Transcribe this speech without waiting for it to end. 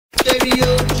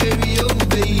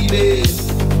baby.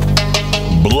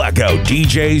 Blackout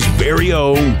DJ's very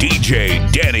own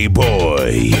DJ Danny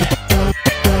Boy.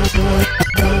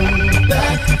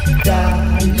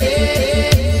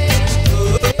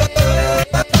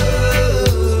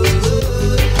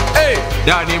 Hey,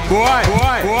 Danny Boy.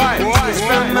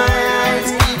 From my eyes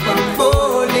keep on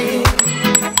falling.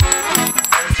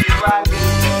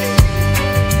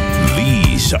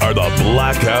 These are the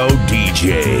Blackout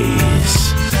DJs.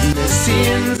 The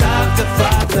sins of the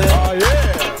father. Oh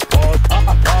yeah.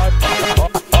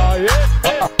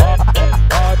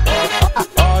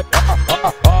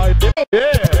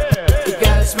 You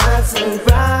gotta smile so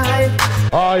bright.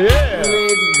 Oh yeah.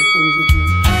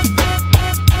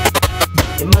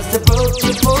 You must have broke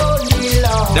you for me,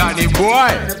 Lord. Danny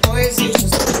Boy.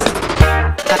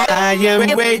 I am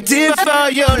waiting for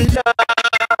your love.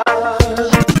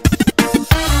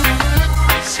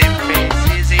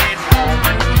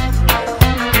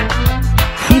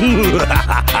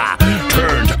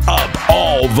 Turned up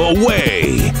all the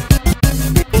way.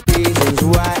 Reasons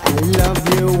why I love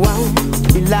you, wow.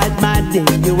 You light my day,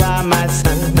 you are my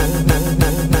sun.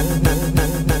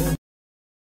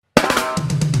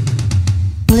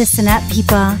 Listen up,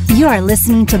 people. You are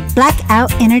listening to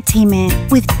Blackout Entertainment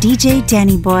with DJ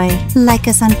Danny Boy. Like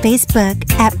us on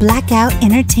Facebook at Blackout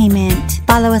Entertainment.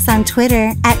 Follow us on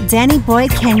Twitter at Danny Boy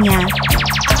Kenya.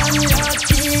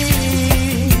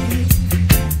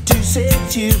 To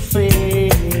set you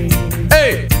free.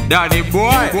 Hey, Danny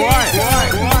Boy.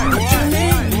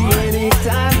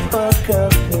 Anytime for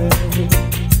coffee.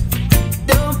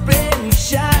 Don't play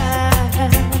shy.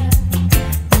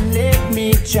 Let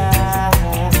me try.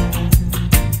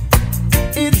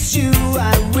 It's you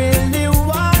I really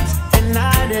want and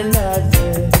not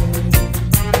another.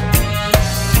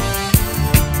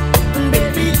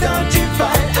 Baby, don't you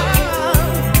fight out.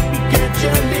 Get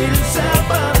your little self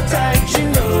uptight, you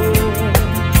know.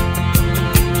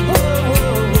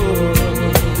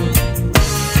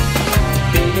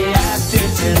 Baby, after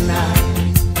tonight.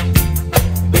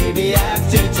 Baby,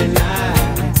 after tonight.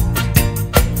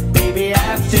 Baby,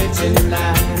 after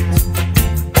tonight.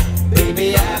 Baby,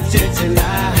 after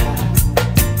tonight.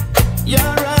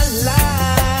 You're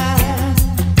alive,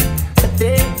 but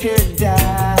they could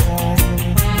die.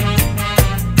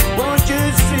 Won't you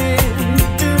sit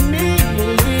to me a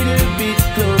little bit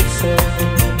closer?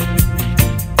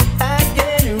 I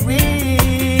can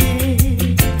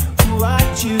read what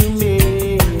you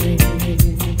mean.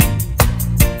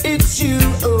 It's you,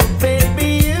 oh baby,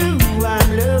 you I'm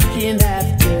looking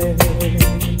after.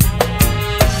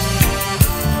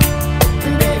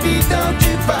 Baby, don't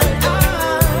you fight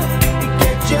out.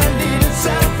 Get your little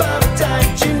self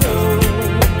uptight, you know.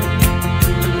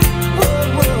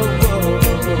 Whoa.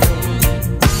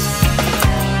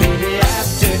 Baby,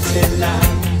 after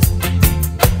tonight.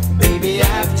 Baby,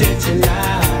 after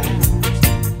tonight.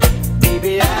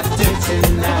 Baby, after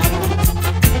tonight.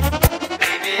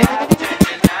 Baby, after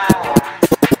tonight.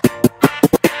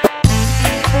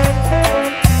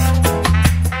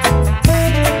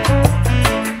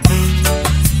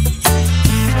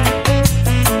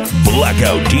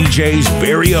 Blackout DJ's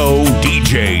very own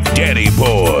DJ Danny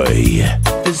Boy.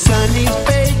 The sun is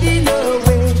fading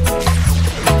away.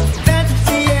 That's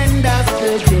the end of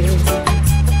the day.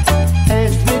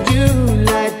 As the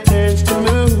daylight turns to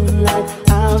moonlight,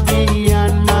 I'll be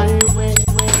on my way.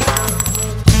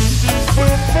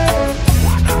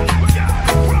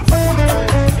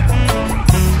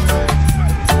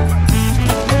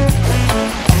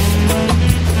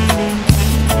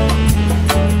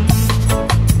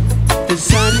 The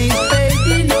sun is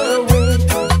fading away.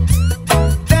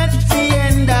 That's the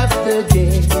end of the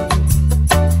day.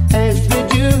 As the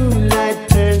daylight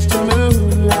turns to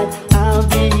moonlight, I'll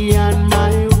be on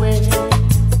my way.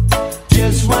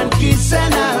 Just one kiss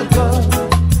and I'll go.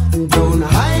 Don't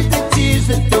hide the tears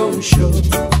that don't show.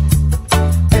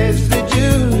 As the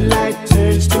daylight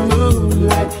turns to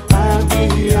moonlight, I'll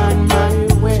be on my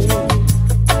way.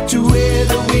 To where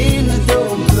the winds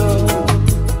don't blow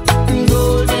and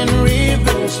golden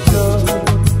rivers flow.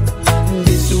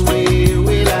 This way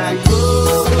will I go.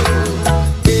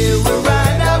 They were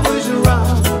right, I was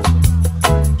wrong.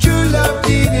 True love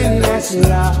didn't last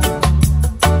long.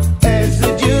 As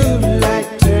the daylight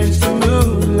turns to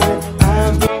moonlight,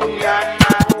 I'll be on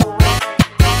my way.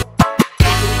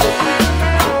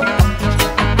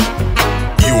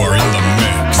 You are in the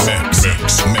mix.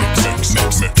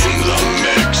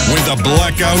 With the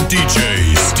Blackout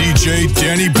DJs, DJ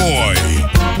Danny Boy.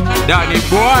 Danny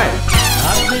Boy.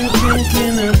 I've been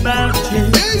thinking about you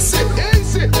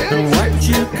and what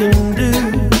you can do.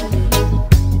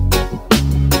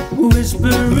 Whisper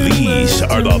These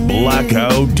are the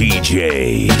Blackout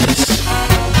DJs.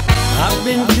 I've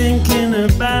been thinking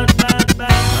about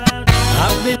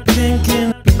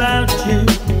you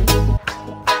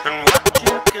and what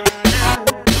you can do.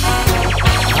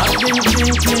 I've been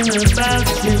thinking about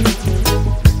you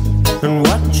and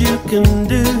what you can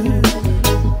do.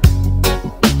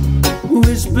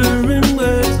 Whispering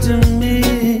words to me,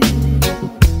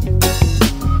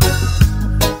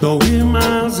 though we're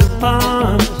miles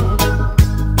apart,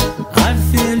 I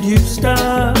feel you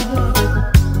start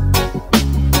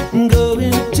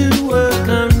going to work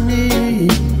on me.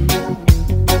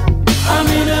 I'm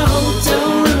in a hotel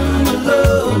room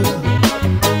alone,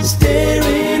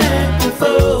 staring at the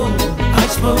phone. I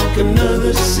smoke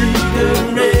another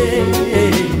cigarette.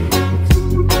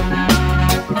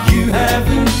 You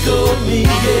haven't called me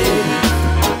yet.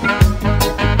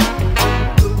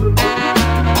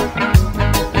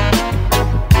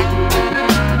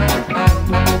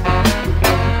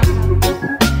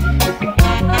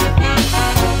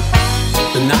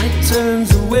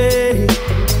 Turns away,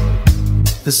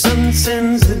 the sun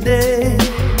sends the day,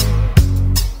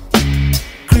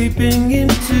 creeping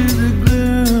into the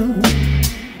gloom.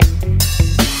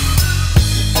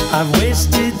 I've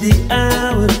wasted the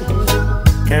hours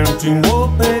counting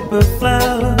wallpaper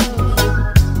flowers,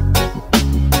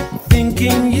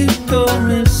 thinking you'd call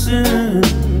me soon.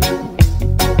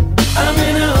 I'm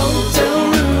in a hotel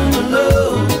room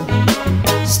alone,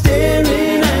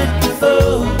 staring at the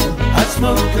phone. I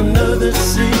smoke another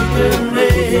cigarette.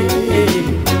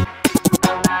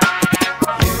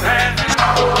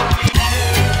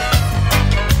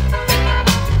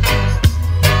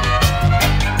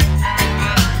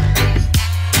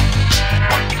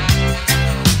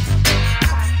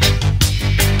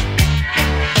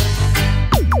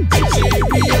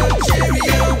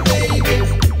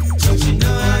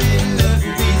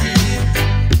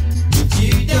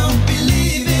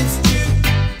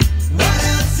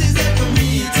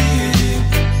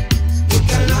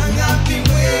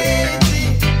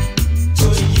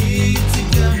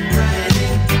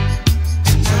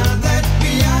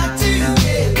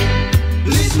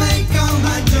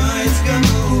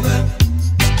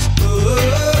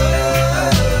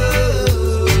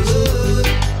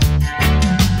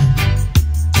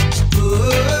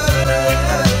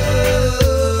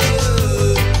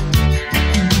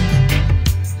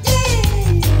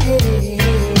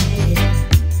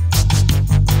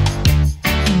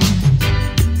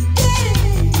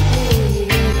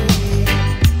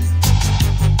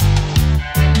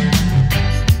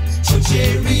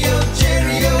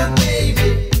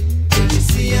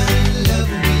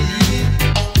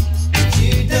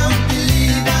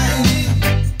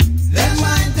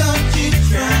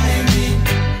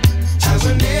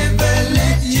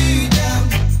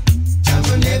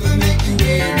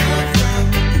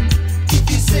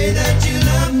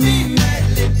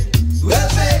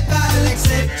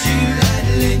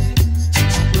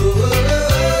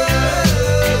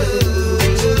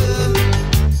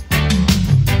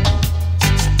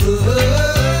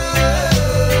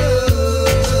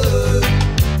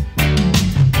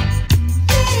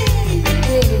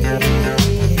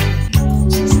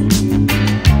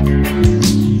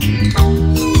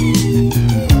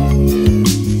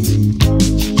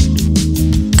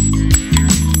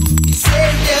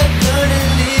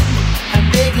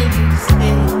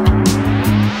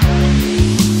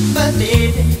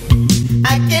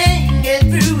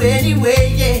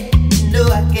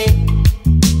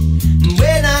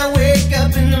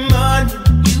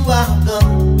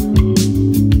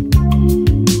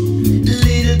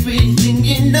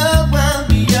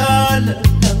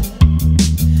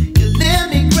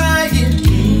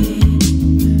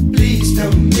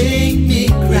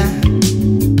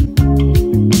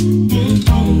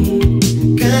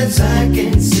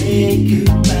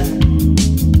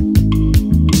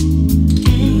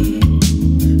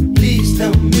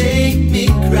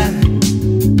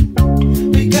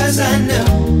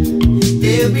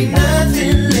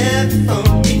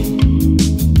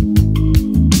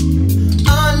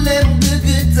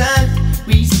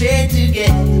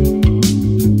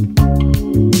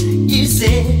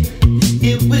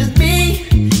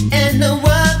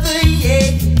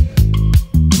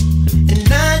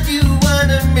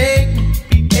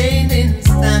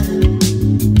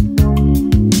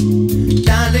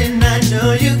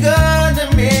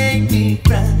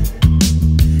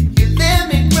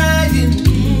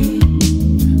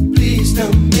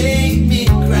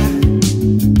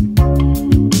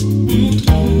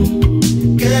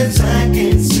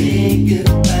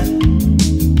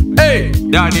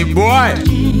 Dannie boy.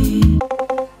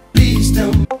 Please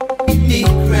don't make me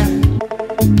cry.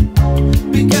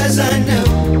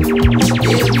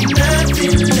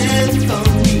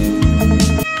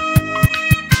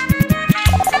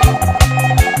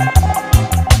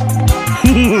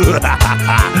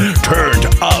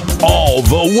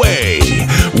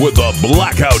 with the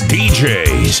Blackout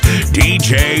DJs,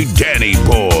 DJ Danny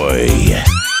Boy.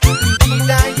 Did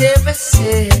I ever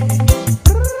say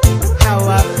how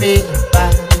I feel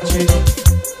about you?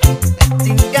 I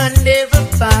think I never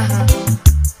found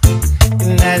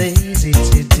that easy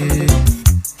to do.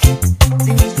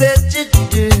 Things that you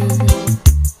do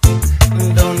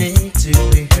don't need to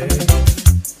be heard.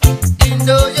 You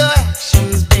know your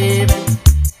actions, baby,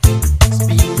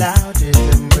 speak louder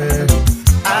than words.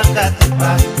 I got the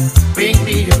body, bring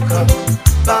me your cup,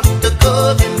 pop the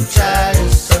cold and try your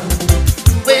sun.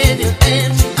 When you're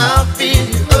empty, I'll feel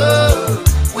you. Oh,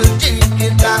 we'll take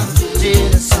it down till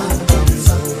the sun comes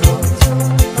up.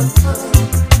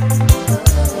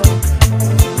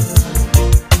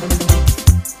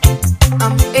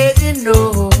 I'm heading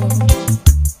home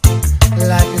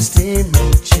like a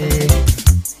steaming chair,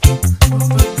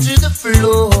 foot to the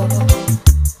floor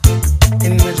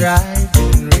in the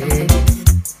driving rain.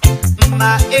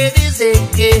 My head is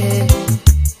aching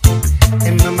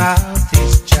and my mouth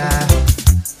is dry.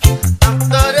 I've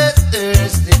got a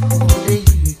thirsty only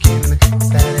you can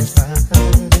satisfy.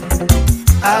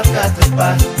 I've got the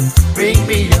bottle, bring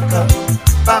me your cup,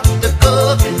 pop the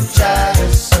cup and try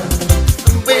your sun.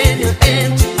 When you're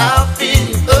empty, I'll feel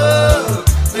you. Oh,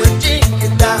 we'll drink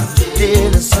it down till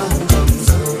the sun comes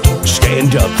up.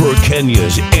 Stand up for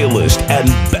Kenya's illest and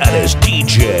baddest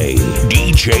DJ,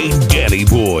 DJ Danny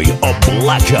Boy of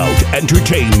Blackout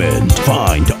Entertainment.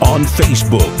 Find on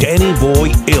Facebook Danny Boy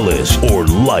Illest or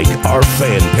like our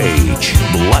fan page,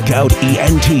 Blackout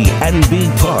ENT, and be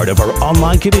part of our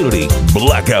online community,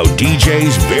 Blackout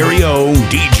DJ's very own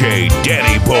DJ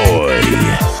Danny Boy.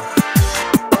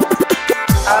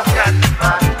 I've got the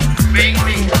bottle, bring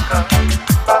me a cup,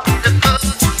 pop the cup,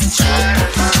 try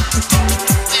it out.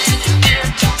 When you're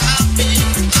empty, I'll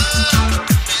feel you.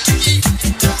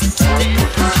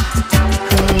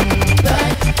 Come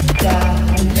back,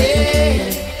 darling,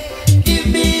 give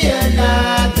me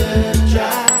another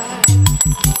try.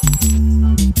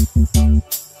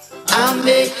 I'll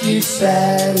make you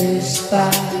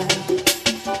satisfied.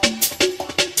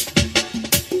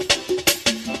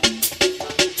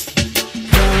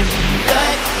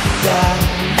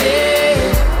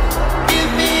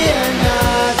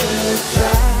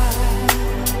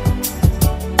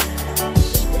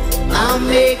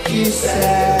 Make you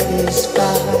satisfied.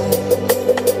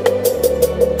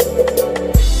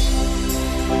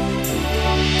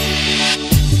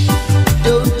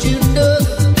 Don't you know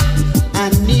I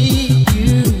need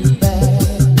you back?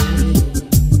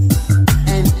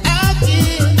 And I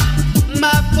give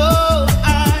my full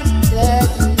heart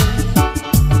gladly.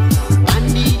 I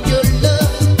need your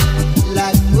love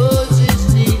like Moses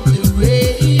need the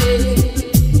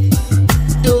rain.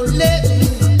 Don't let me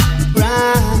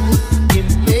cry.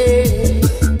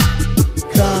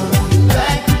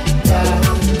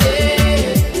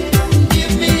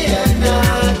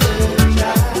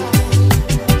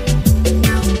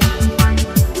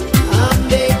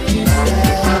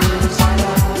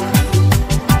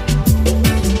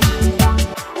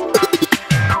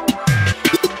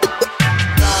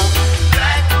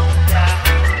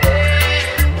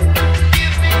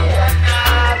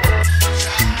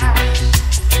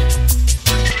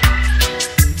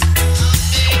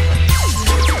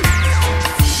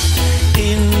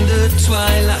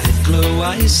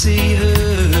 I see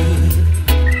her,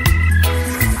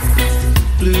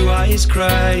 blue eyes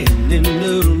crying in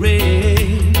the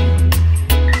rain,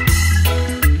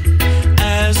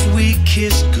 as we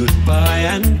kiss goodbye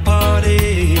and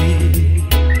party.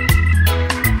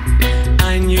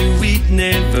 I knew we'd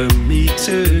never meet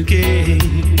again.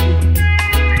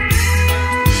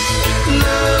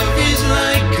 Love is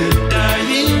like a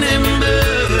dying ember,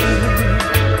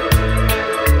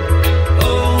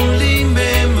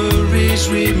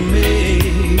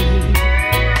 remain.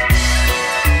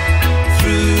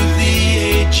 Through the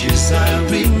ages I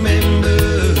remember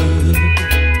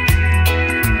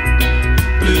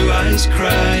blue eyes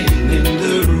crying in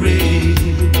the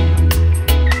rain.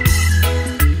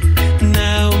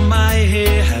 Now my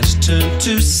hair has turned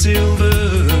to silver.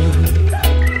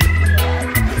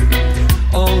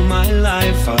 All my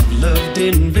life I've loved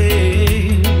in vain.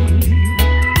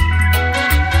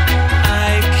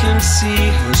 See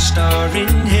her star in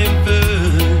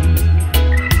heaven,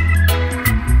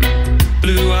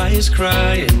 blue eyes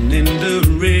crying in the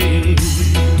rain.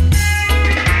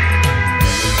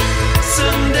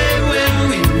 Someday when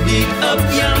we meet up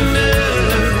yonder,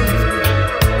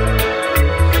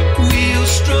 we'll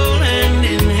stroll hand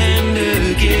in hand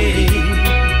again,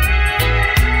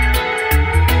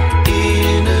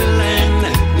 in a land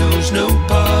that knows no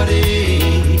party.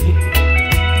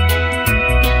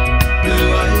 Blue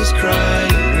eyes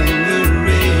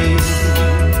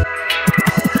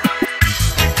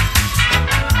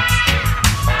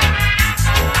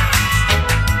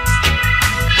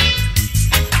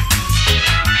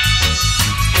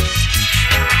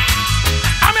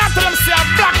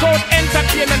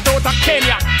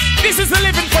This is the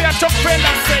living for your chuck friend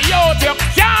and say, yo, you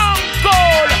can't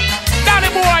cool.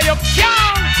 Danny boy, you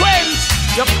can't quench.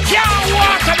 You can't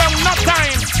water down no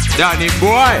time. Danny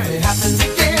boy. If it happens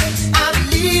again, I'm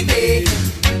leaving.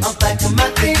 I'm packing my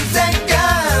things and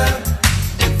gone.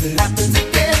 If it happens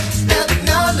again, there'll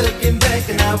no looking back,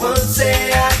 and I won't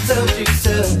say I told you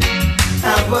so.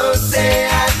 I won't say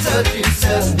I told you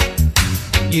so.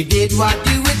 You did what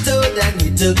you were told and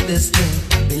you took the step.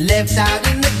 Been left out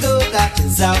in the cold, got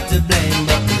yourself to blame.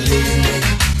 But believe me,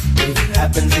 if it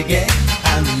happens again,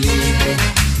 I'm leaving.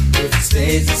 If it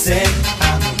stays the same,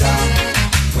 I'm gone.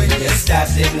 When you're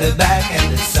stabbed in the back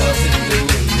and the salt in the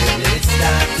wind, then it's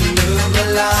time to move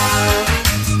along.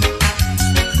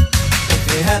 If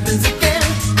it happens again,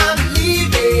 I'm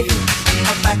leaving.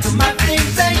 I'm back on my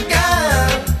things and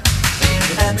gone.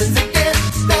 If it happens again,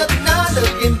 there's no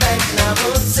looking back, and I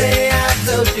won't say I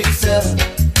told you so.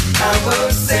 I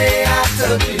won't say I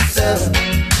told you so.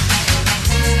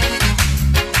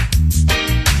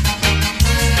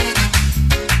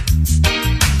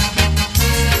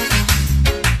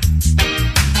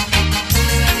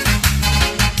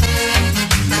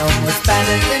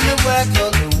 In the work,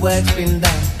 all the work's been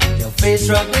done. Your face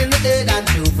rubbed in the dirt and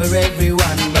true for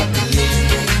everyone. But believe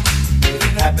me, if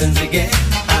it happens again,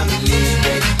 I'm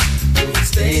leaving. If it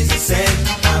stays the same,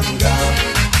 I'm gone.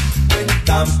 When it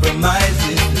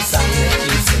compromises the song that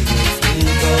you sing, it's been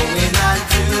going on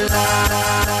too long.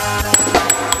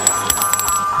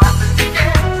 Happens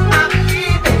again, I'm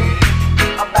leaving.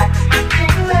 I'm back to my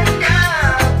things and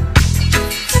gone.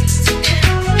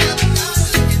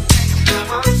 I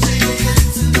won't say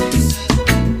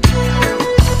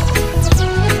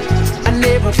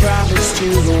I promised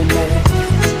you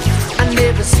romance. I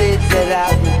never said that I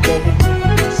would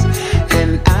dance,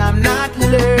 and I'm not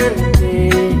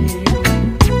learning.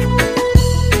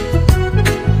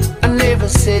 I never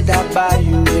said I'd buy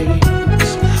you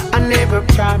rings. I never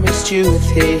promised you a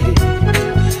thing,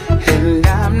 and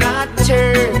I'm not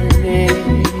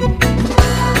turning.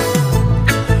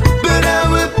 But I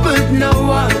would put no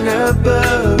one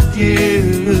above you.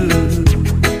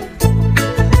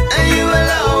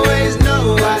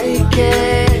 I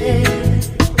can,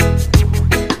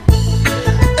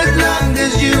 as long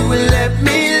as you will let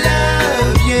me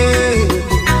love you,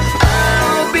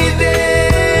 I'll be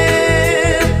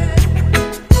there.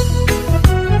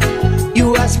 You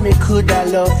ask me, could I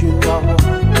love you more?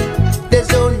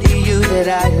 There's only you that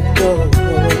I adore,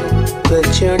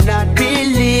 but you're not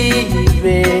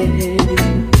believing.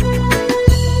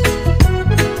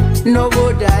 Nor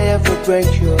would I ever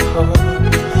break your heart.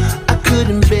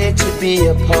 Couldn't bear to be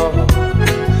apart,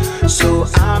 so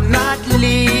I'm not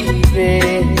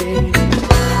leaving.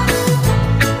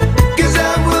 'Cause I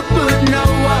would put no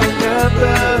one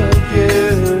above you,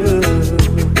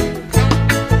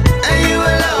 and you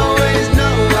will always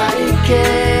know I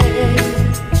care.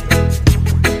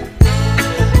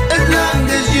 As long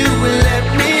as you will let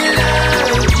me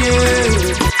love you,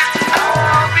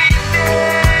 I'll be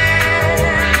there.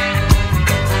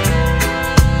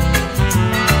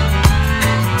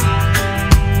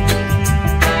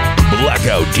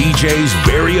 Blackout DJ's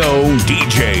very own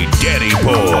DJ Danny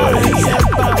Boy.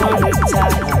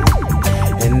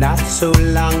 And not so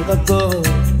long ago,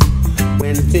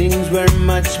 when things were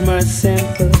much more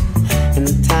simple and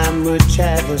time would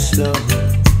travel slow,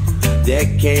 there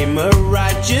came a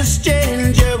righteous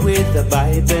stranger with a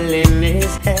Bible in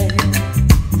his hand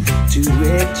to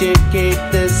educate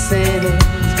the sinners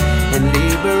and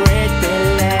liberate the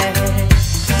land.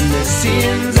 The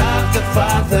sins of the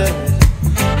fathers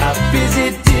are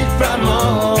visited from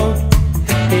all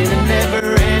in a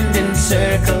never-ending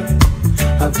circle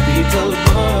of people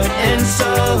born and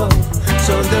sold.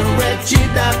 So the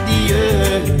wretched of the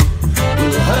earth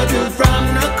will huddle from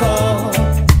the cold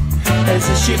as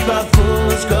the ship of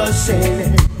fools goes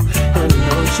sailing on an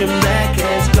ocean black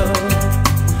as gold.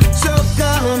 So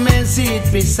come and sit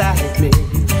beside me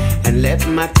and let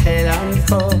my tale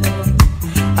unfold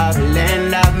of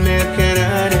land of milk and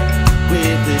honey,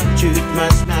 where the truth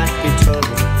must not be told.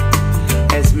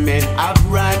 As men of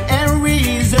right and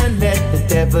reason, let the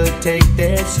devil take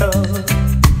their soul.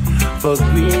 For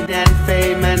greed and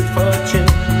fame and fortune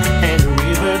and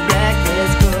river black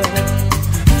as gold.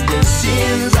 The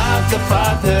sins of the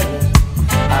father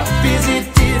are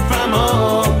visited from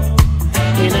all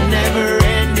in a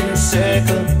never-ending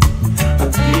circle of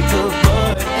people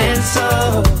born and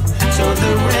sold. So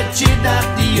the wretched of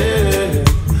the earth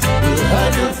will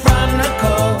huddle from the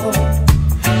cold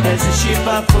as the ship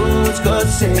of fools go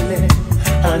sailing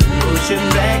on the ocean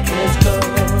black as gold.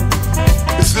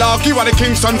 It's Larky, what the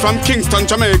Kingston from Kingston,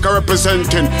 Jamaica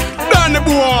representing. Danny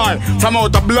boy, from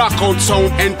out the Blackout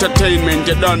Sound Entertainment,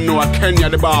 you don't know Kenya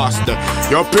the bastard.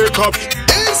 You pick up.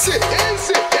 Easy.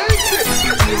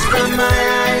 Tears from my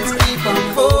eyes keep on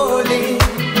falling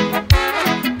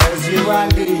as you are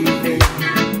leaving,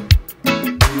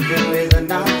 even with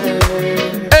another.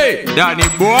 Hey, Danny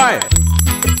boy.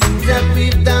 Things that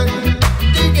we've done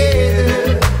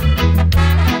together,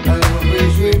 I'll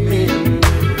always remember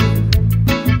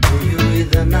you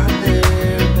with another,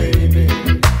 baby.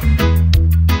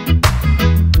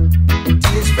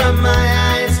 Tears from my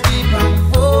eyes keep on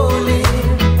falling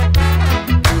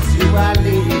as you are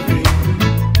leaving,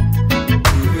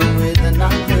 even with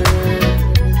another.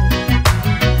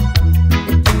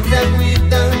 Things that we've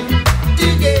done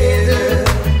together,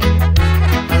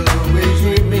 I'll always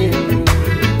remember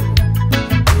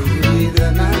you with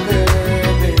another,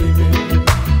 baby.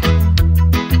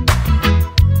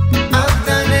 I've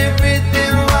done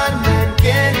everything one man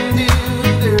can do,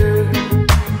 girl.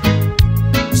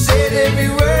 Said every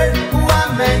word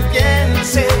one man can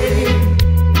say.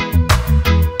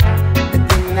 The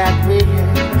thing that really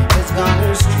has gone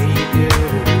astray, girl.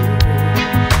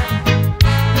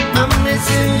 I'm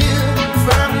missing you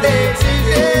from day to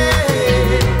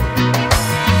day.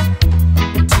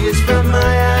 Tears from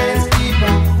my eyes keep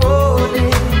on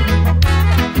falling,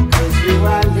 'cause you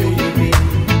are leaving,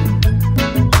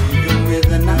 even with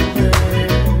another.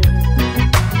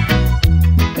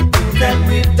 The things that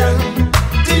we've done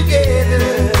together,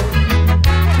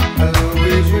 I'll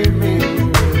always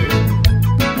remember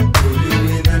you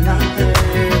with another.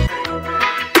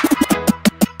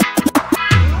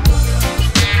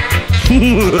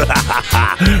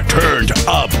 Turned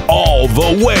up all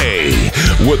the way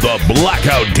with the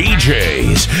Blackout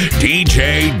DJs,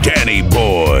 DJ Danny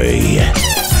Boy.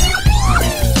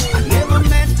 I never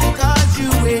meant to cause you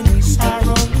any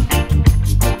sorrow.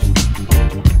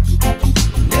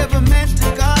 Never meant to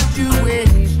cause you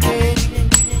any pain.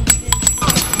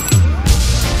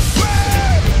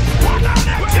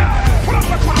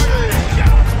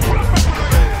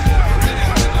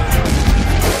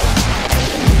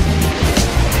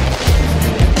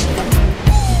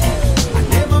 I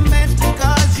never meant to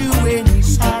cause you any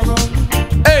sorrow.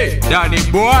 Hey, Danny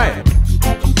boy.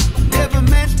 Never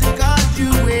meant to cause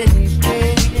you any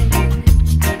pain.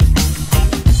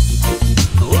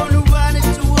 I only wanted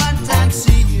to one time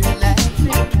see you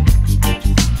laughing.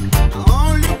 I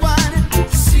only wanted to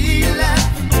see you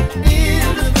laughing in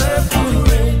the purple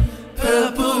rain,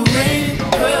 purple rain,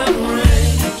 purple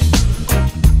rain.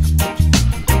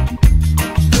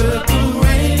 Purple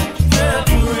rain,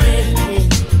 purple rain.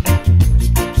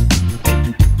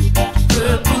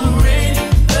 Purple rain,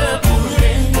 purple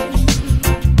rain.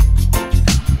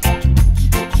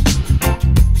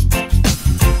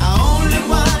 I only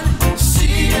want to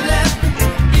see you laughing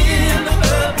in the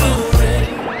purple rain.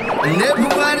 I never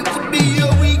wanted to be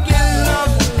your weekend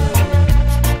lover.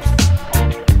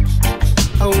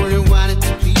 I only wanted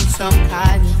to be some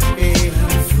kind of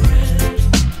friend.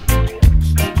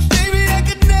 Baby, I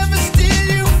could never steal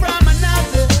you from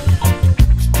another.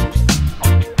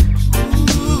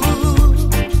 Ooh,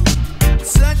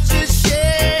 such a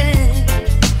shame.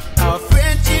 Our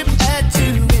friendship had to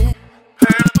end.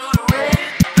 Purple rain,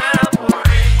 purple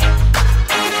rain.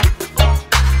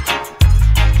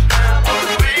 Purple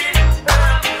rain,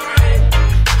 purple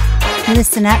rain.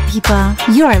 Listen up, people.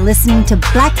 You are listening to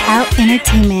Blackout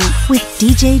Entertainment with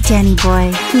DJ Danny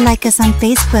Boy. Like us on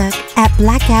Facebook at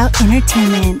Blackout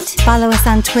Entertainment. Follow us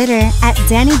on Twitter at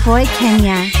Danny Boy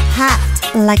Kenya. Hot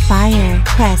like fire.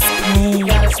 Press play.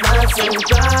 Got a smile so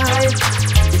bright.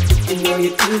 You know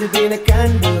you could have been a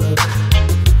candle.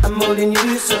 I'm holding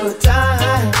you so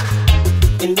tight.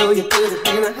 You know you could have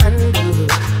been a handle.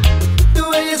 The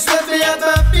way you swept me off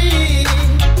my feet.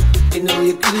 You know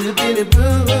you could have been a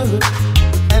boo.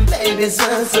 And baby,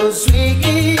 so sweet.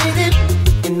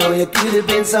 You know you could have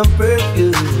been some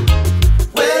perfume.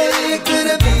 Well, you could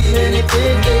have been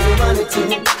anything that you wanted to.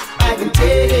 I can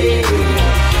tell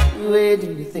the way you do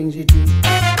the things you do.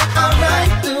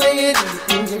 Alright, the way you do the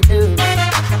things you do.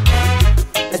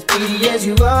 As pretty as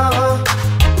you are,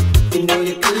 you know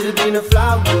you could have been a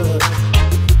flower.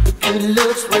 Your good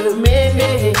looks were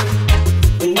many.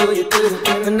 You know you could have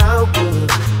been an hour.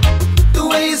 The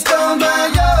way you stole my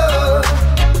heart,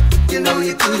 you know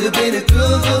you could have been a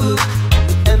groove.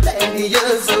 And baby,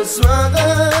 you're so smart.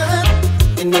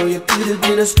 You know you could have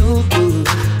been a school boo.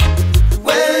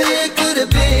 Well, you could have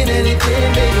been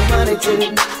anything that you wanted to.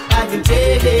 I can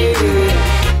tell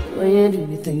the way you do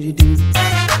the things you do.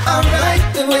 Alright,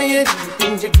 the way you do the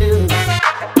things you do.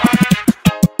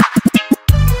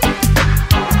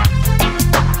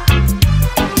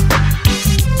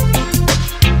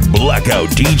 Blackout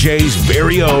DJ's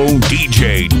very own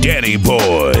DJ Danny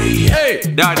Boy. Hey,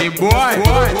 Danny Boy.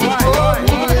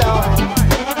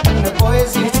 The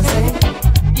boys used to say,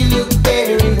 you look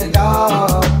better in the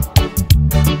dark.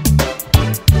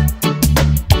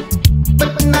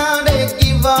 But now they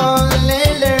give all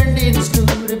they learned in school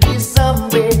to be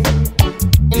somewhere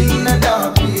in the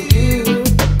dark with you.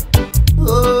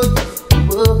 Oh,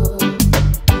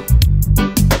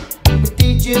 the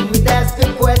teacher would ask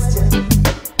a question,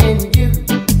 and you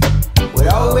would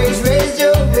always raise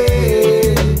your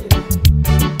head.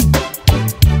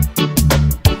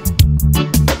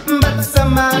 But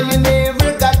somehow you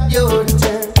never got your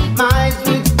turn. My eyes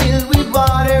would fill with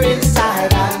water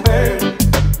inside I burn.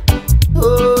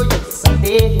 Oh, yes, I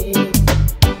did.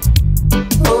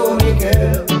 Oh, my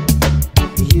girl,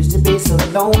 you used to be so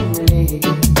lonely.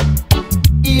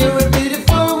 You're a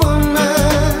beautiful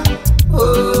woman.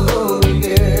 Oh, my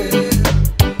girl.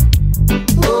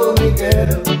 Oh, my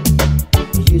girl,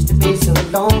 you used to be so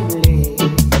lonely.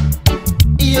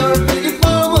 You're a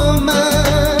beautiful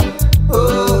woman.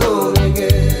 Oh, my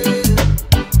girl.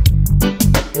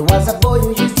 There was a boy who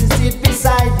used to sit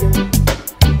beside you.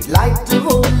 He liked to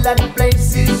hold that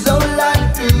places all I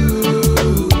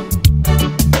do.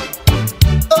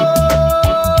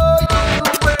 Oh,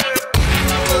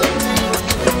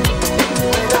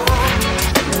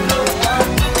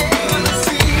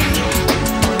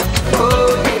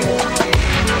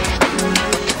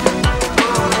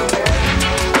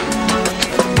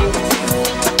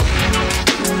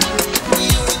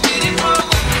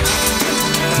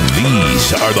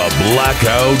 These are the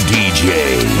Blackout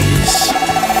DJs.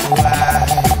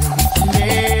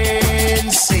 men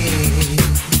say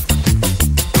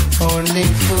only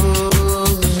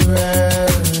fools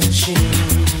rushing,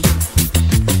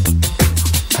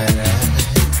 and I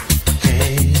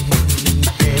ain't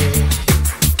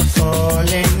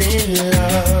falling in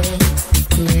love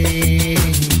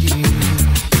with you.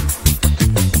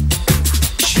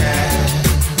 Shall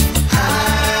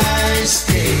I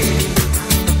stay?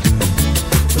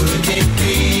 Would it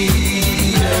be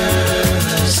the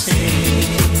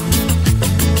same?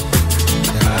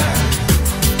 I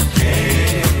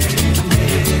can't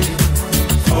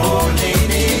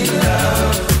falling in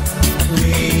love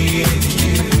with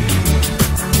you.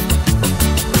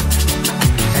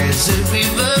 As a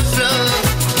river flows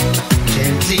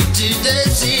gently to the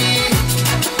sea,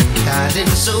 darling,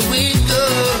 so it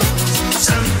goes.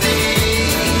 Some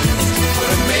things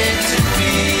were meant to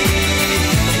be.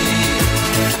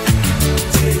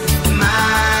 Take my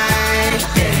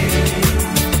hand,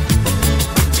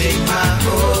 take my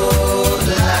whole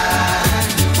life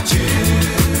too.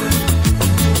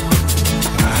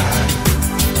 I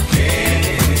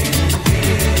can't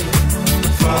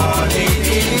falling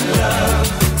in love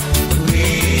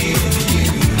with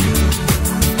you.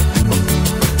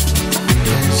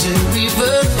 As a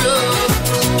river flows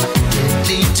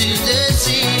gently to the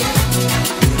sea,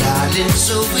 darling,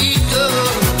 so we go.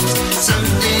 Some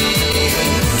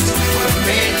days were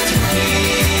meant to be.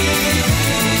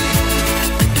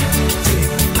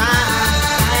 Take my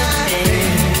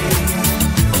hand,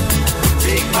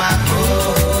 take my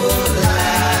whole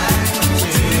life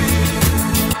too.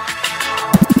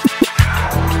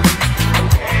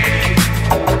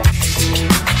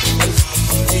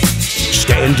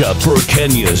 Stand up for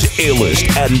Kenya's illest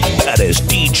and baddest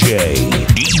DJ,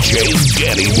 DJ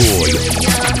Danny Boy.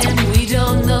 Young and we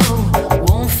don't know,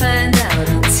 won't find out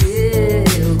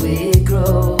until we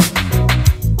grow.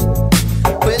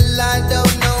 Well, I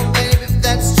don't know, baby, if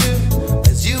that's true.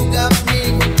 'Cause you got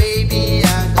me, baby,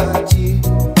 I got you.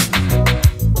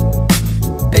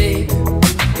 Babe,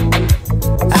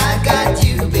 I got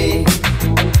you, babe.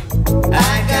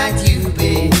 I got you,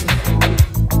 babe.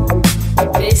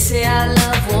 they say our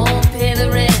love won't pay the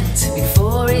rent.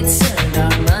 Before it's earned,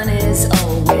 our money's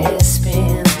always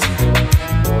spent.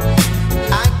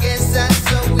 I guess that's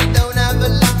so we don't have a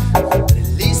lot, but at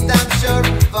least I'm sure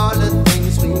of all the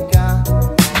things we got.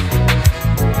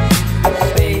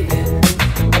 Baby,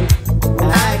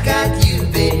 I got you,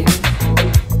 babe.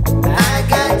 I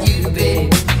got you,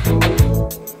 babe.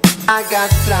 I got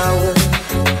flowers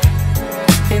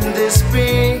in the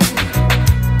spring.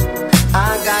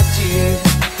 I got you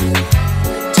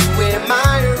to wear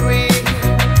my ring.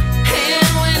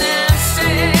 and when I'm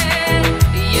sad,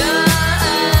 you're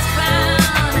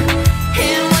earthbound.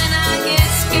 And when I get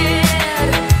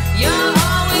scared, you're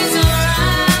always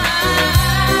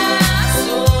around.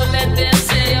 So let them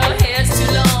say your hair's too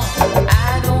long.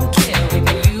 I don't care, with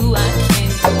you I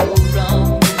can't go wrong.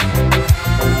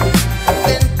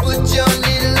 Then put your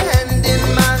little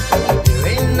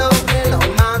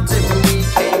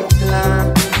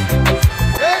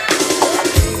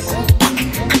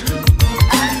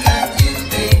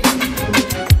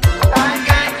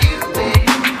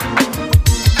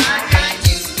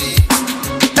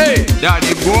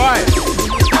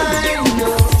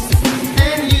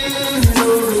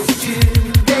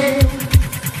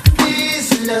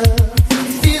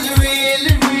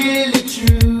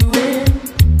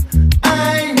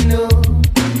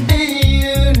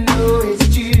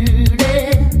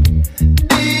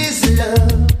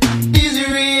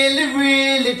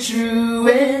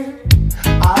doing.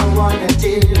 I wanna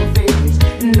tell your face,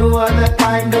 no other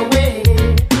kind of way.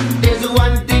 There's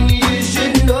one thing you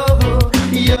should know,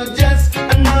 you're just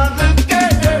another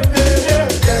girl,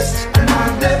 just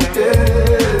another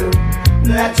girl.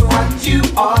 That's what you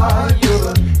are,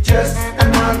 you're just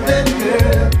another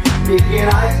girl. Making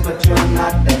eyes, but you're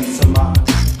not that smart.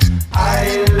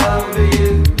 I love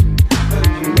you, but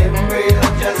remember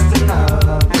you're just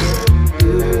another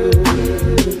girl.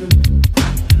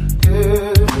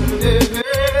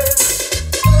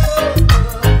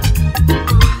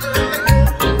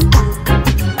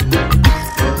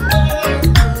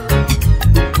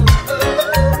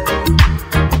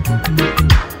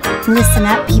 Listen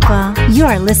up, people. You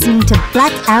are listening to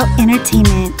Blackout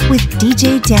Entertainment with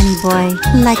DJ Danny Boy.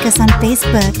 Like us on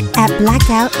Facebook at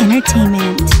Blackout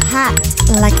Entertainment. Hot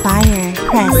like fire.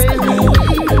 Press play.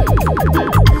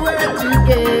 We're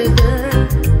together.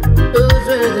 Those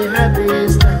were the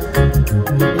happiest times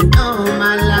in all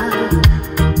my life.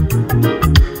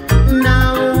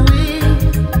 Now we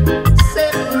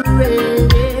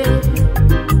separated.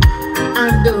 I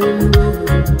don't know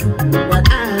what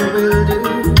I will do.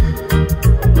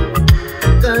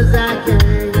 I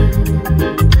can't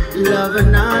love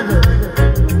another,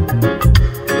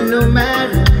 no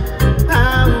matter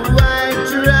how I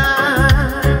try.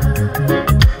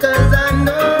 'Cause I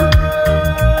know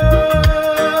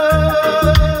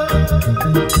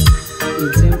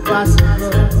it's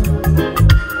impossible.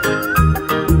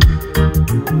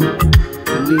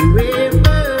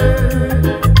 Wherever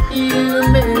you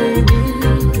may be,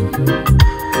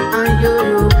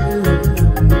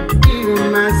 you're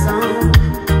my song.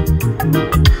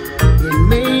 It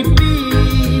may be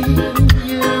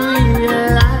you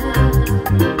realize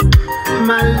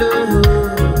my love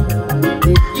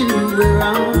that you were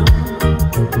wrong.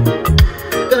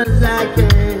 'Cause I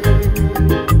can't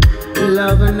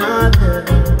love another,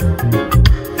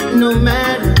 no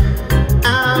matter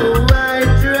how I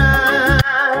try.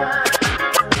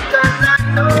 'Cause I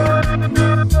know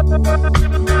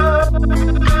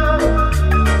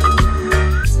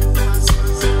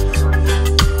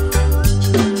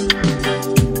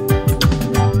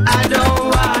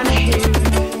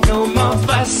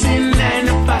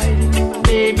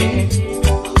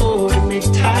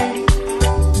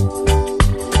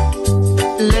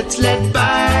let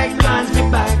bygones be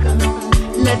bygones.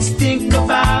 Let's think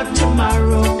about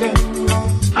tomorrow, girl.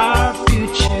 Our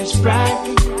future's bright.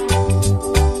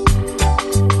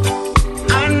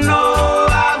 I know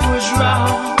I was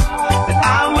wrong, but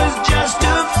I was just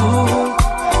a fool,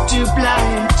 too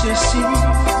blind to see.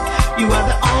 You are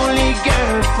the only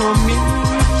girl for me.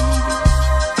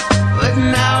 But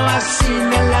now I see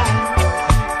the light.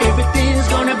 Everything's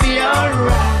gonna be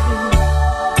alright,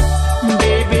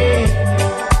 baby.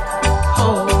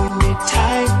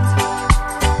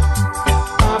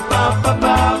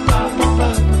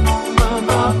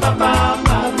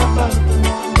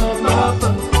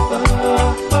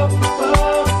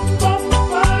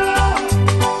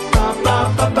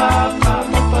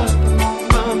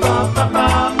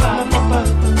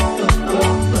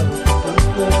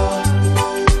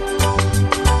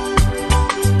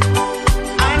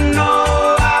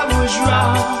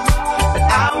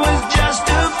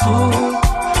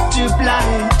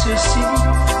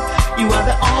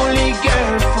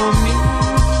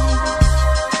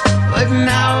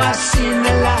 Now I see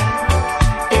the light.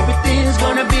 Everything's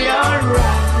gonna be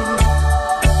alright,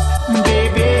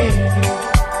 baby.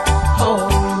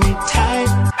 Hold me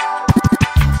tight.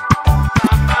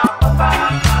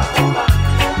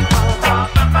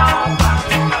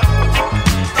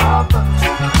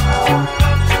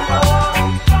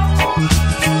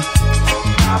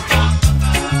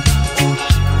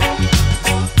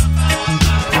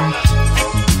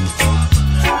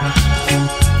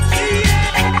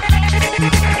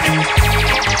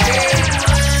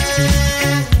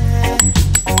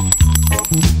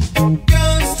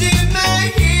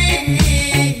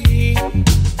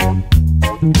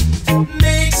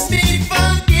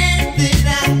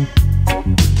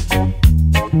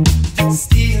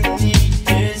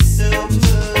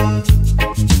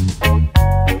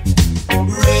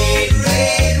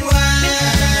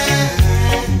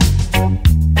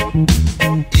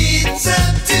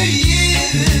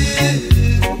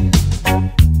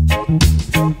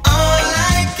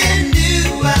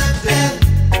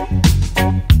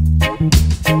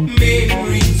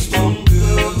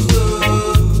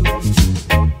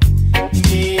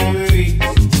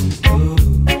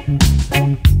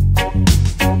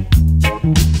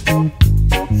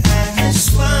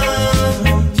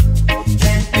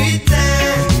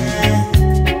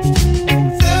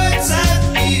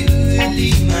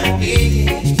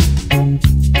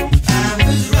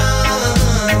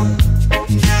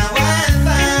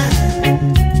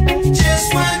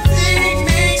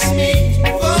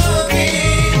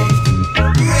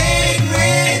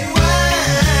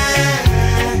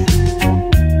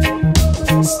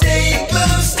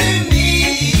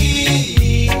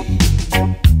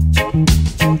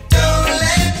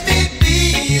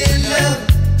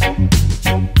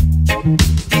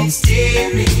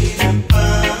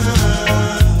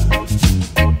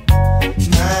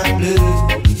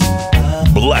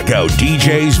 Blackout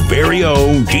DJ's very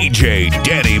own DJ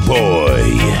Danny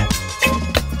Boy.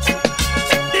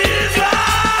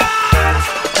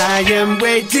 I am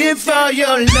waiting for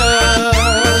your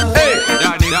love. Hey,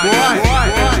 Danny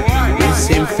boy.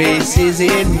 Missing faces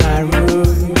in my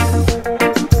room.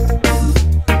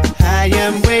 I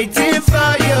am waiting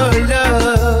for your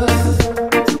love.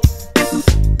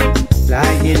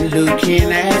 Lying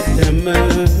looking at the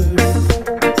moon.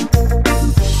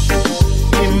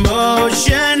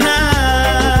 Emotional,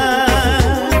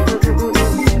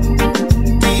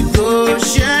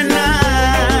 devotional.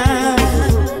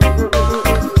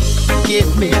 Give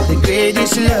me the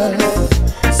greatest love,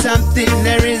 something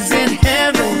there is in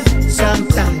heaven.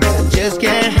 Sometimes I just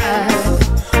can't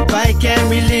hide. Why can't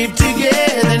we live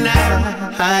together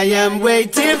now? I am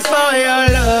waiting for your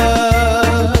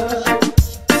love.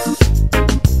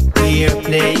 We are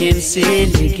playing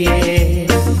silly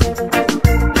games.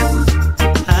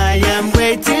 I am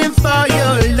waiting for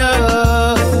your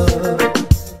love.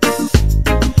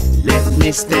 Left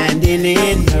me standing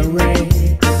in the rain.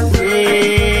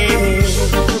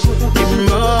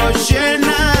 Emotional,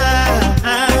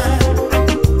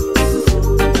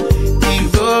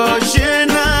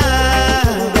 devotional.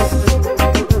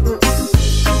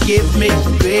 Give me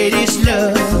the greatest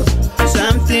love,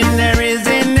 something there is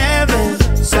in heaven.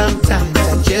 Sometimes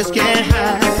I just can't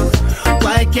hide.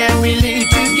 Why can't we live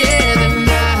together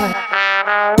now?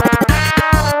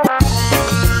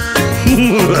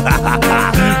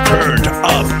 Turned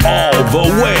up all the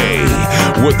way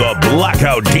with the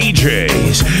Blackout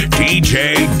DJs,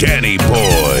 DJ Danny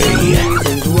Boy.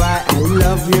 Reasons why I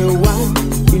love you, why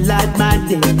you light my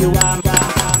day, you are my.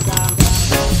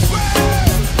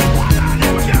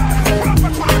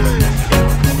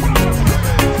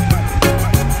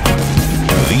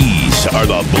 These are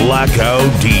the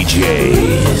Blackout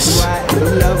DJs. Why I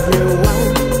love you, why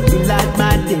you light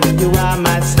my day, you are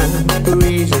my sun.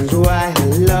 Reasons why I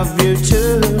love you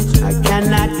too, I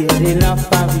cannot get enough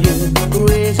of you.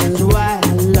 Reasons why I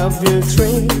love you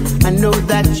three, I know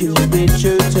that you'll be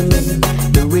true to me.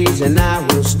 The reason I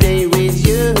will stay with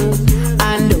you,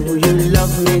 I know you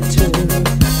love me too.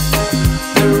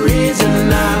 The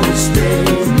reason I will stay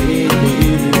with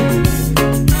you,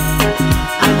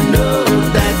 I know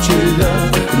that you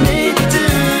love me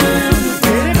too.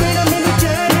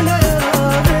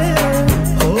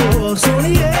 Oh, so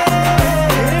yeah.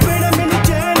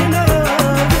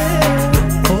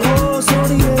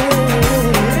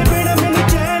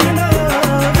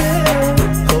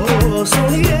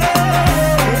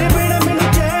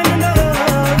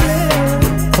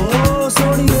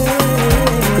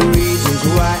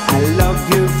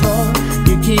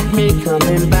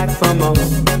 Coming back for more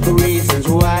reasons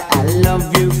why I love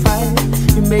you. Five,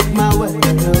 you make my world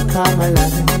come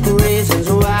alive. Reasons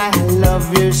why I love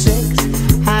you. Six,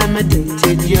 I'm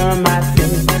addicted, you're my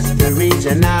fix. The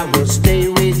reason I will stay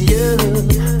with you,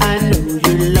 I know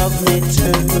you love me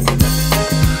too.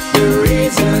 The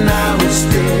reason I will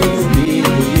stay with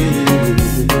you,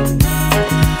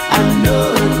 I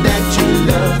know that you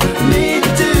love me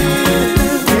too.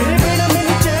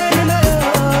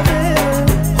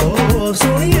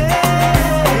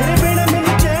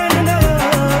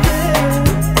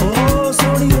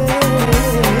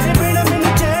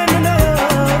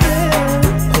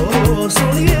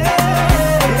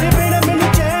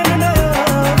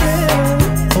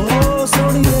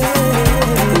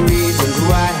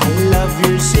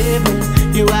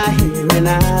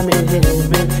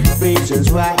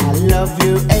 Why I love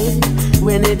you, eight.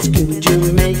 When it's good, you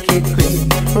make it quick.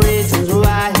 Reasons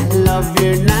why I love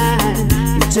you, nine.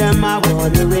 You turn my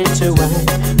water into wine.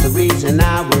 The reason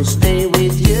I will stay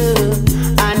with you,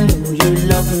 I know you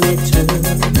love me too.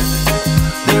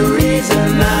 The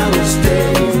reason I will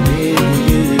stay with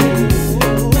you,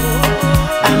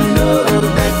 I know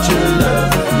that you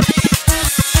love me.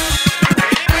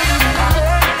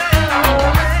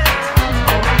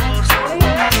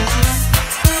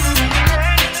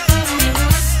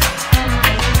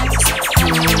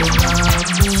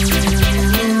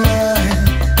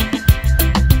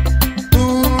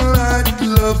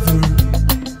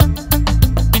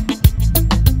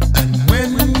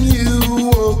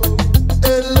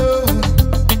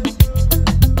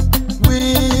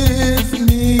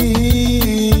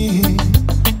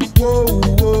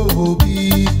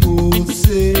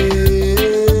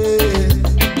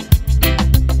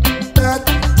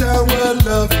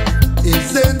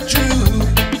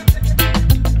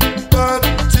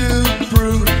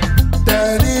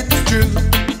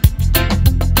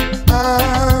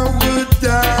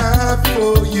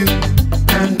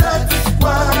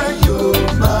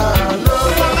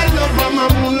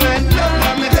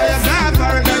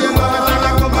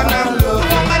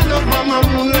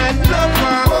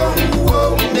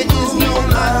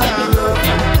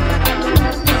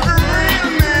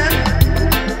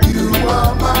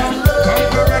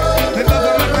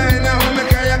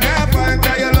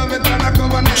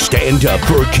 find up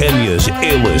for Kenya's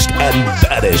illest and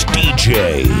baddest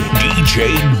DJ,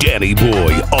 DJ Danny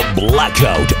Boy of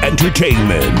Blackout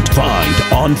Entertainment. Find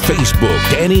on Facebook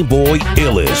Danny Boy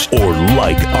Illest or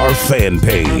like our fan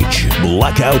page,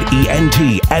 Blackout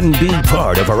ENT, and be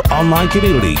part of our online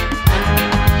community. Can't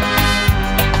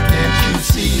you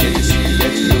see?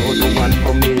 That you're the one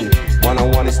for me.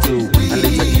 1-on-1 is 2, and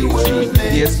it's a huge.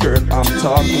 Yes, girl, I'm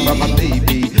talking about my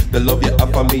baby. The love you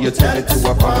offer me, you turn it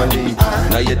to a family.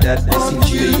 Now your dad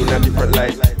sees you in a different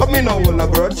light, but me no wanna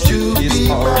grudge you. It's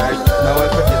alright. Now I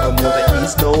forget the more the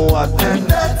east know what. And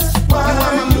that's why you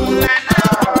want me moonlight.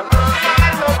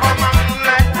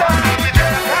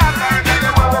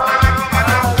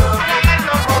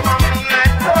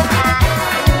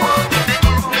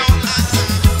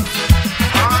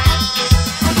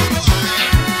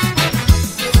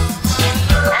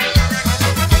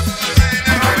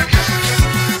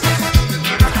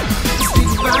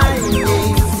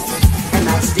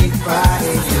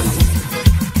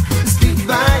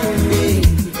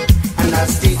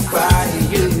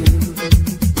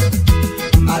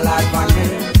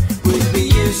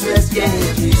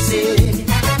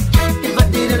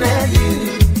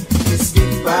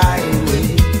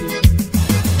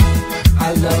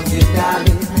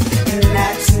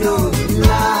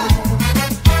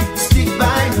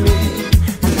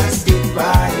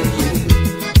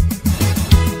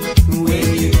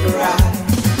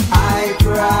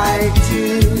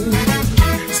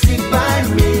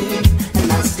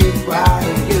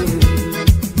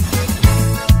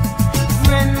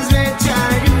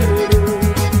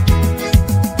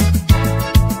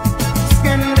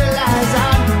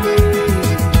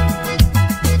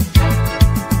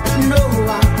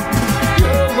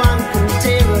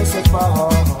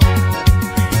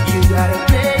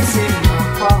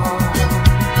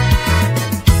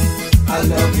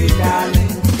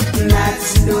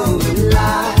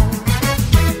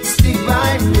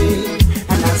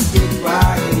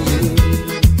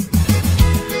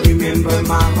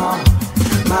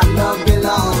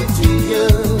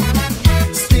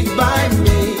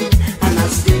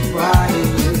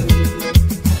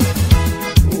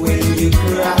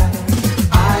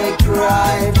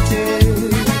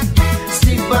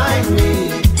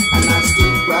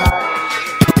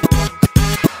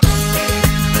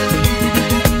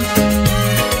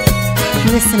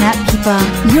 Listen up, people.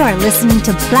 You are listening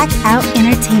to Blackout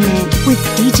Entertainment with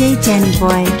DJ Danny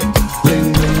Boy.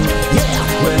 Bling, bling, yeah.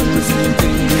 When we sing,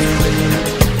 bling, bling, bling.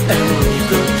 And we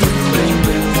go bling, bling,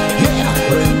 bling, yeah.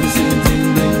 When we sing, bling,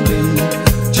 bling, bling.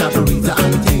 Chaparita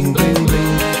and ting, bling,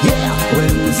 bling, yeah.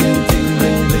 When we sing, bling,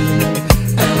 bling, bling.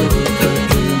 And we go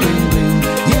bling, bling, bling,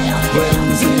 yeah. When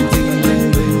we sing, bling, bling,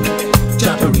 bling.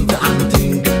 Chaparita and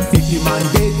ting. 50 man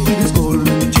dead with his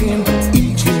golden chain.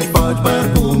 Each day fought by a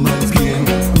poor man's game.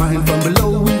 Mine from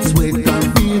below with sweat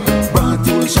and fear. Brought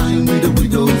you a shine with a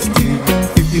widow's tear.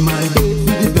 50 my dead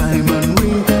with the diamond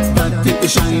ring. That take the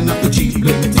shine of the cheap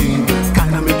bling.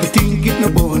 Kinda make you think it no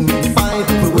born in fight.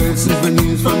 But where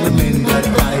souvenirs from the men that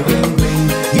died. Bling bling,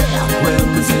 yeah.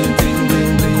 When we sing bling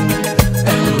bling bling.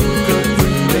 And we good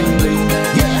bling bling bling,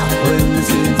 yeah. When we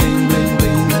sing bling bling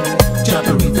bling.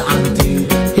 Chaparita and ting.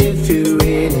 If you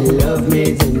really love me,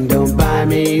 then don't buy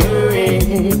me a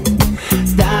ring.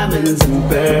 Diamonds and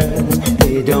pearls,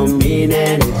 they don't mean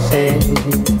anything.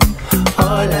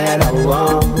 All that I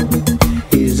want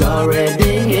is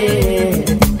already here,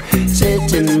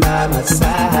 sitting by my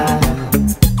side.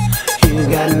 You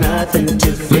got nothing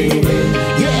to fear.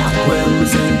 Yeah, when we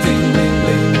sing bling bling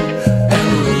bling. And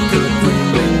we good bling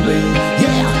bling bling,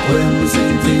 yeah. When we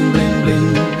sing bling bling bling.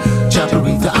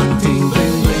 Chaparita and ting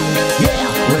bling bling, yeah.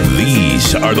 These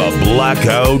are the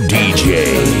Blackout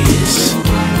DJs.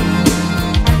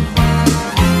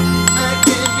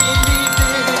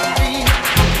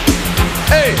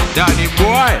 Hey, Danny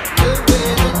Boy.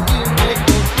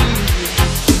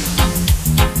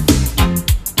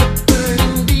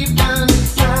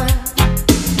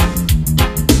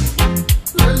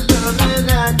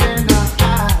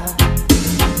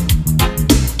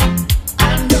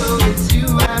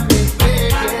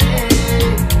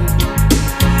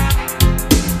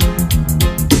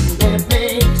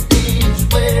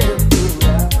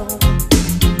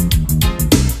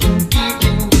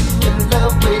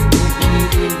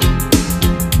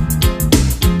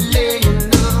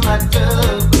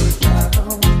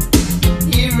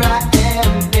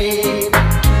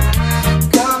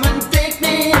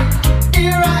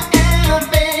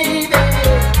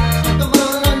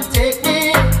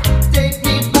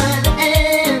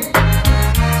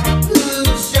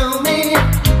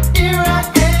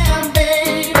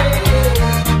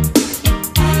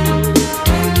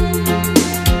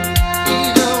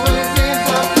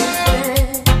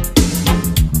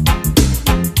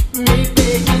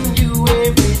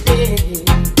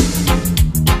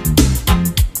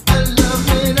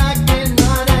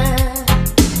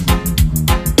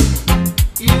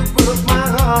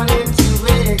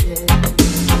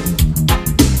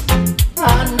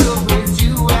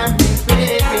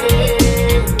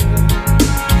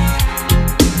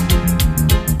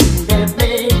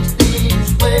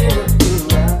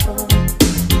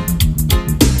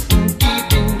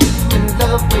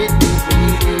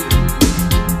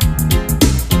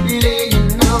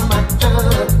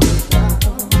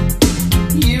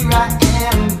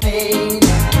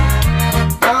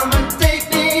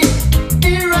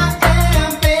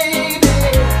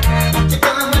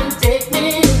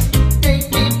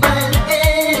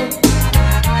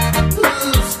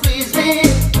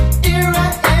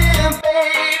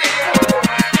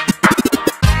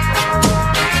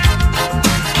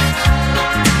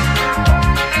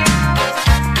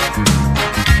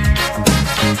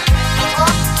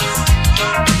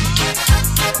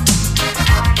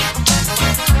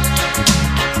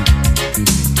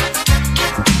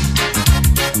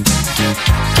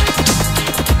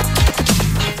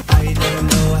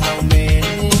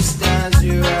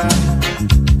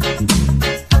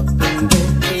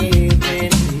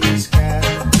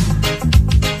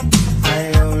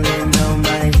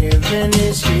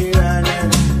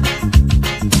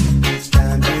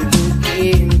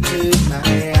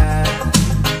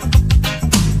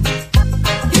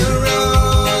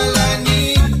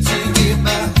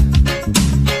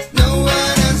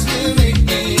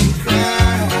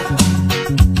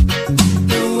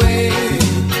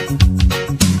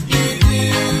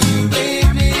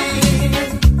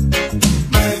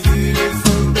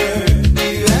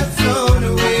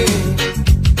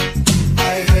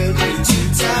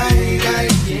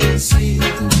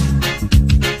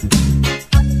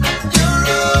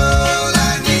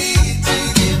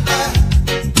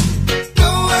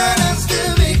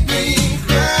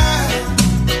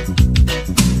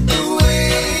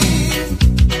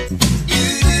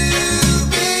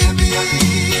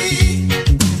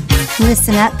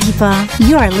 Listen up, people.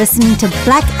 You are listening to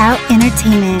Blackout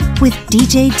Entertainment with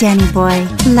DJ Danny Boy.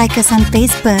 Like us on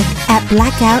Facebook at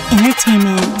Blackout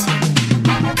Entertainment.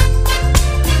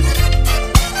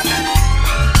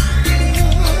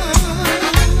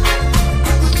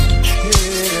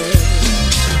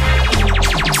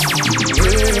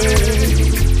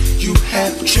 You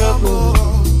have trouble,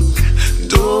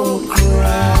 don't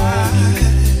cry.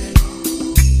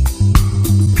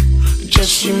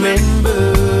 Just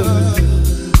remember,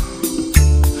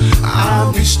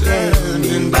 I'll be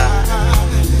standing by.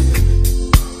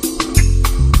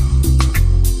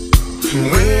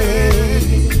 When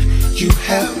you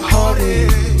have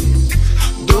heartache,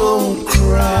 don't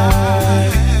cry.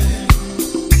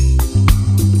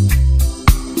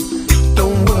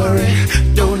 Don't worry,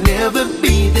 don't ever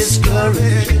be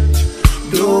discouraged.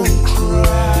 Don't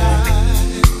cry.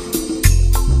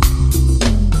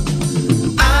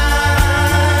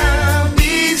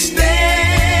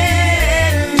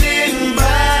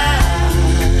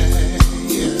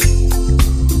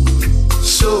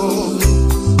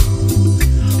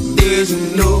 There's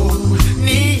no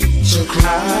need to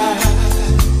cry.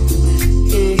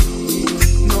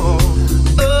 No.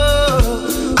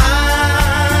 Oh,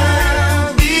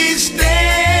 I'll be standing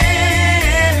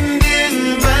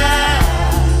by.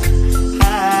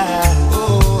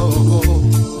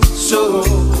 Oh, so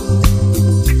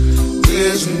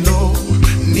there's no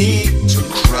need to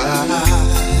cry.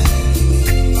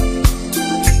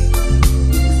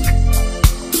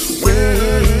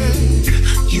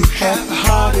 When you have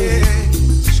heartache,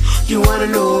 you wanna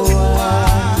know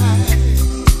why,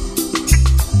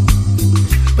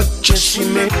 but just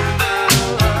remember,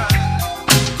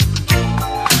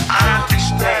 I'll be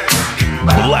standing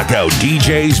by. Blackout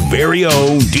DJ's very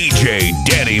own DJ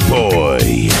Danny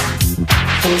Boy.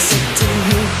 I said to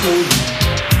you, baby,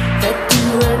 that you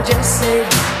were just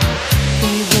saying,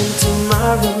 even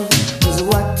tomorrow was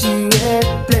what you had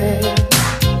planned.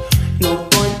 No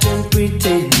point in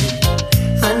pretending.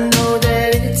 I know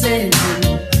that it's ending.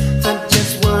 I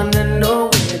just wanna know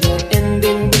where the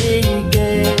ending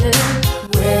began.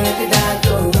 Where did I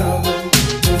go wrong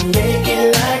to make it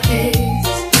like this?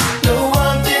 No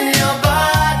warmth in your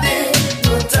body,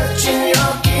 no touch in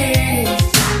your kiss.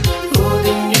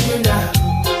 Holding you now,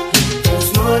 it's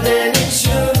more than it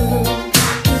should.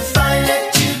 To find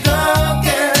that you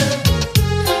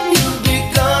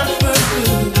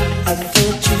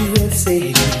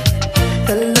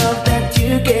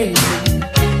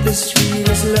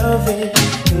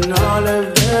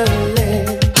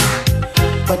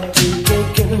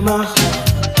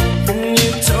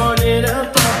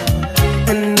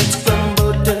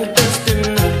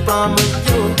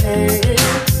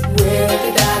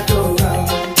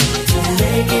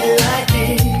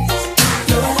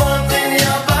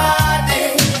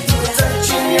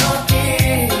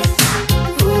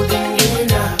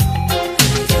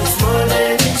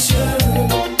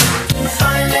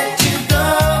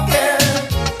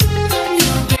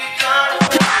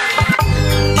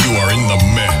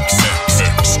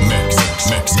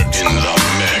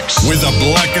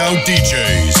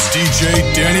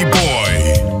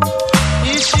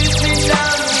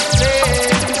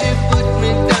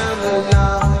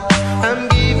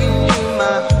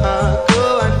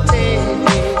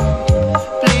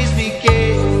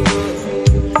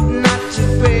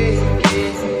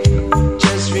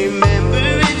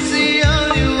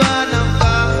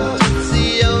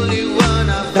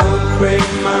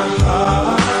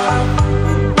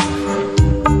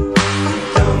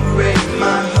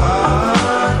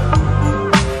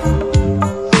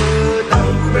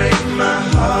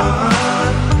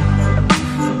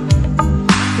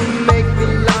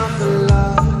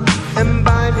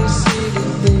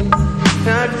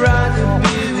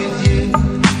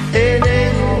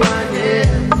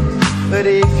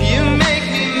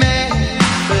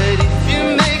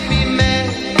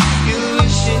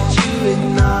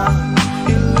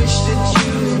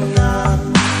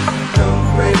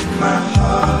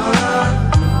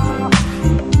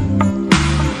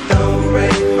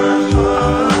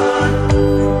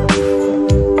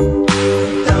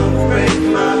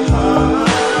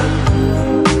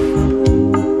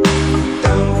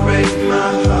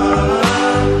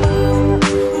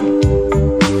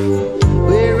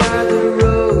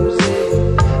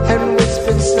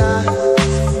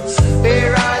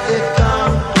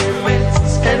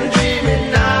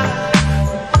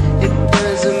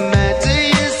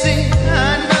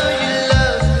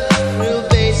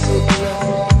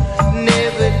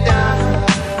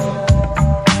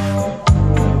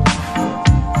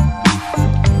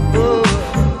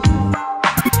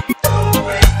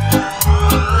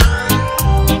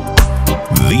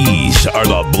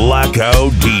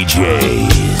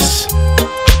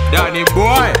Danny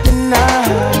boy. The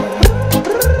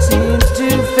night seems to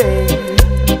fade,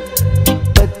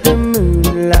 but the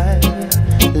moonlight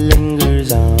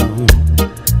lingers on.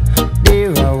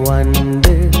 There are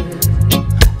wonders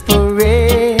for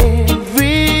everyone.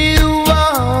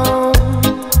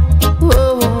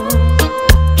 Oh,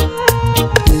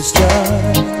 the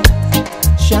stars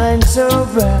shine so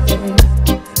bright,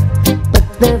 but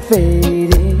they're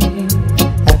fading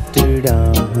after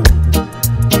dawn.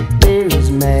 There is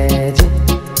magic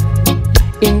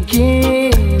in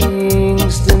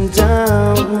Kingston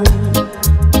town.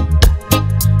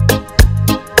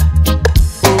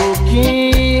 Oh,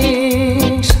 Kingston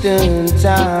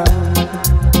town,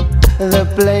 the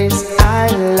place I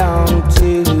long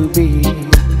to be.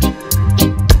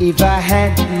 If I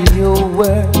had your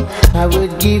word, I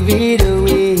would give it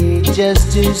away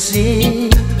just to see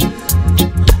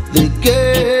the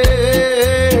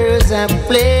girls I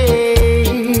play.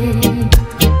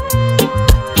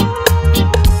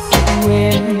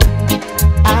 When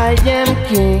I am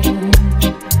king,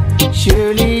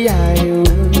 surely I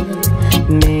would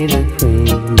need a queen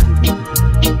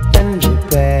and a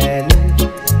palace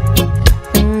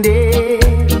and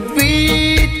everything,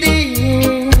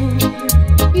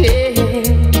 yeah.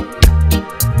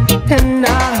 And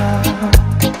now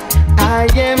I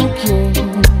am king,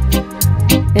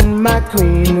 and my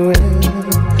queen will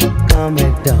come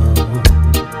at dawn.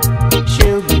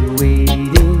 She'll be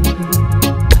waiting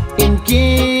in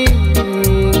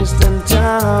Kingston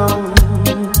town.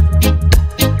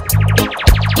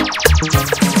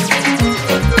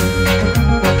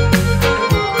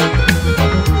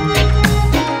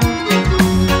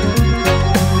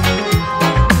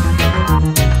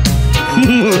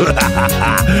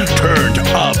 Turned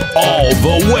up all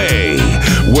the way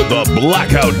with the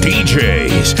Blackout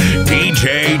DJs,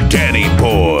 DJ Danny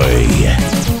Boy.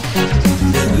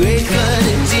 The great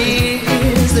flooded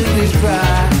tears that we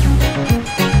cry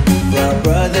for our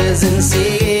brothers and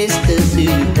sisters who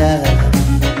died.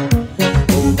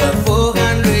 Over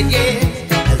 400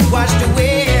 years has washed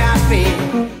away our pain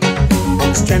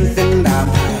and strengthened our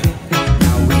pride.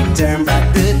 Now we turn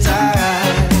back the tide.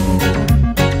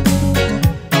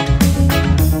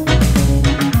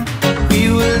 We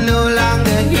will no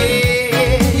longer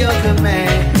hear your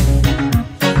command.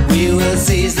 We will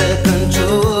seize the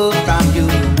control from you.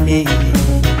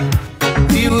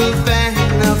 We will fan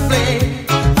the flame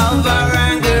of our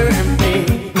anger and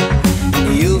pain.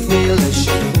 You feel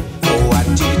ashamed for what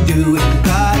you do in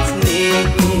God's name.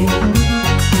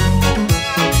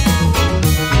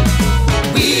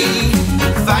 We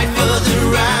fight for the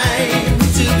right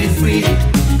to be free.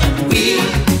 We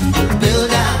will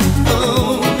build our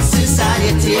own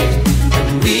society. And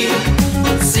we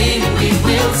will sing, we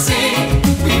will sing,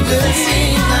 we will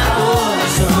sing our own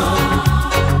song.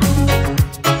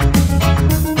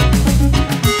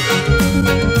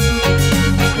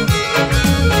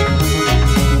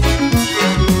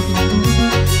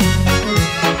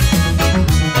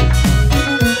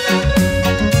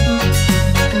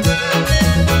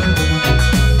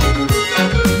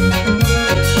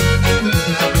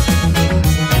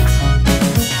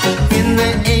 In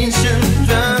the ancient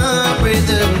drum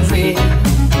rhythm tree,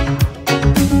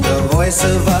 the voice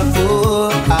of our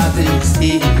forefathers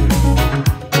here.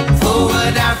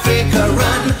 Forward Africa,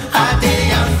 run, our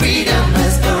day of freedom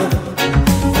has come.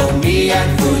 For me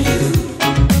and for you,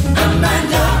 a man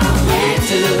on the way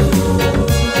too.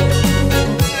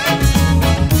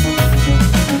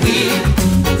 We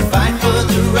fight for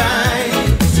the right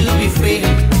to be free.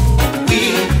 We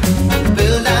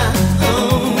build our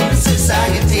own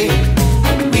society.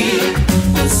 We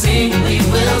will sing, we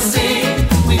will sing,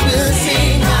 we will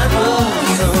sing our own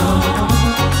song.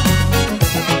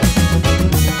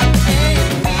 Hey,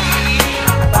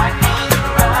 fight for the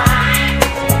right.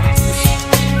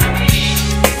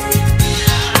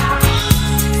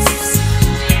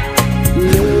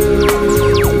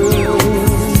 Lose,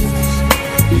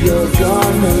 you're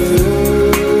gonna lose.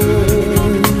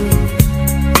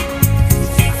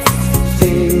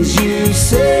 Things you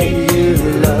say you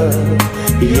love,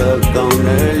 you're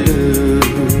gonna lose.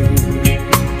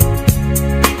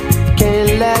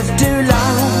 Can't last too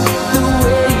long, the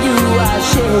way you are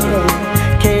shaking.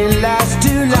 Can't last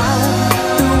too long,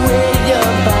 the way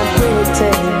you're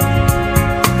vibrating.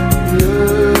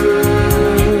 Lose,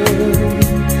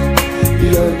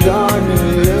 you're gonna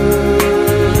lose.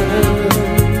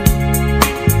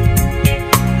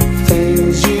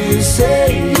 Things you say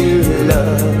you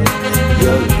love,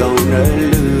 you're gonna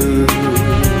lose.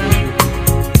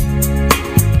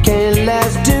 Can't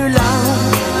last too long,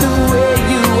 the way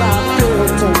you are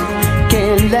flirting.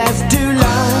 Can't last too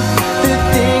long, the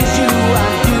things you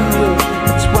are doing.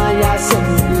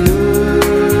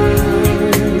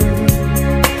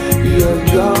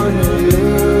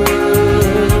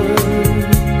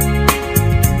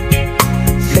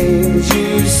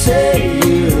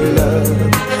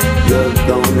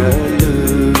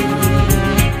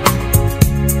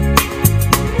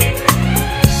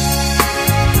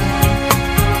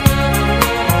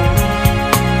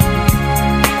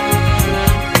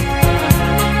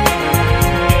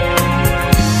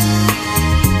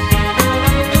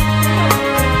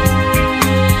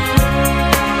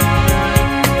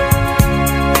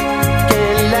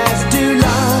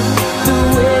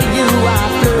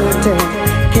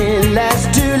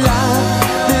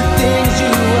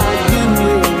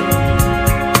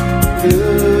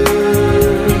 lose.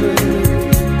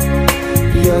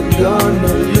 You're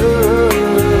gonna lose.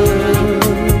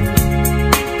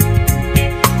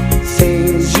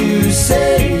 Things you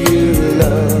say you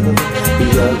love,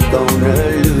 you're gonna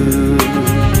lose.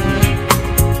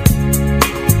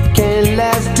 Can't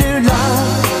last too long,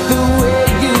 the way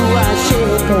you are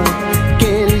shaking.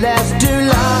 Can't last too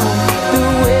long, the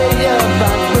way you're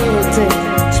vibrating.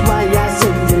 That's why I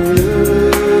said you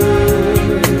lose.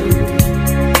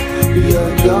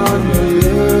 You're gonna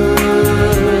lose.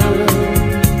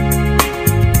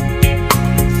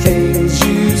 Things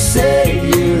you say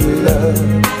you love,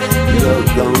 you're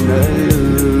gonna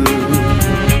lose.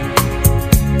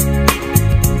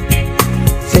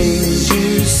 Things you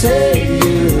say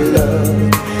you love,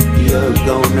 you're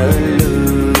gonna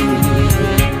lose.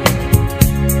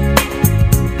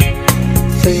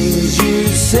 Things you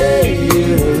say you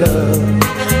love,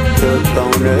 you're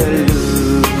gonna lose.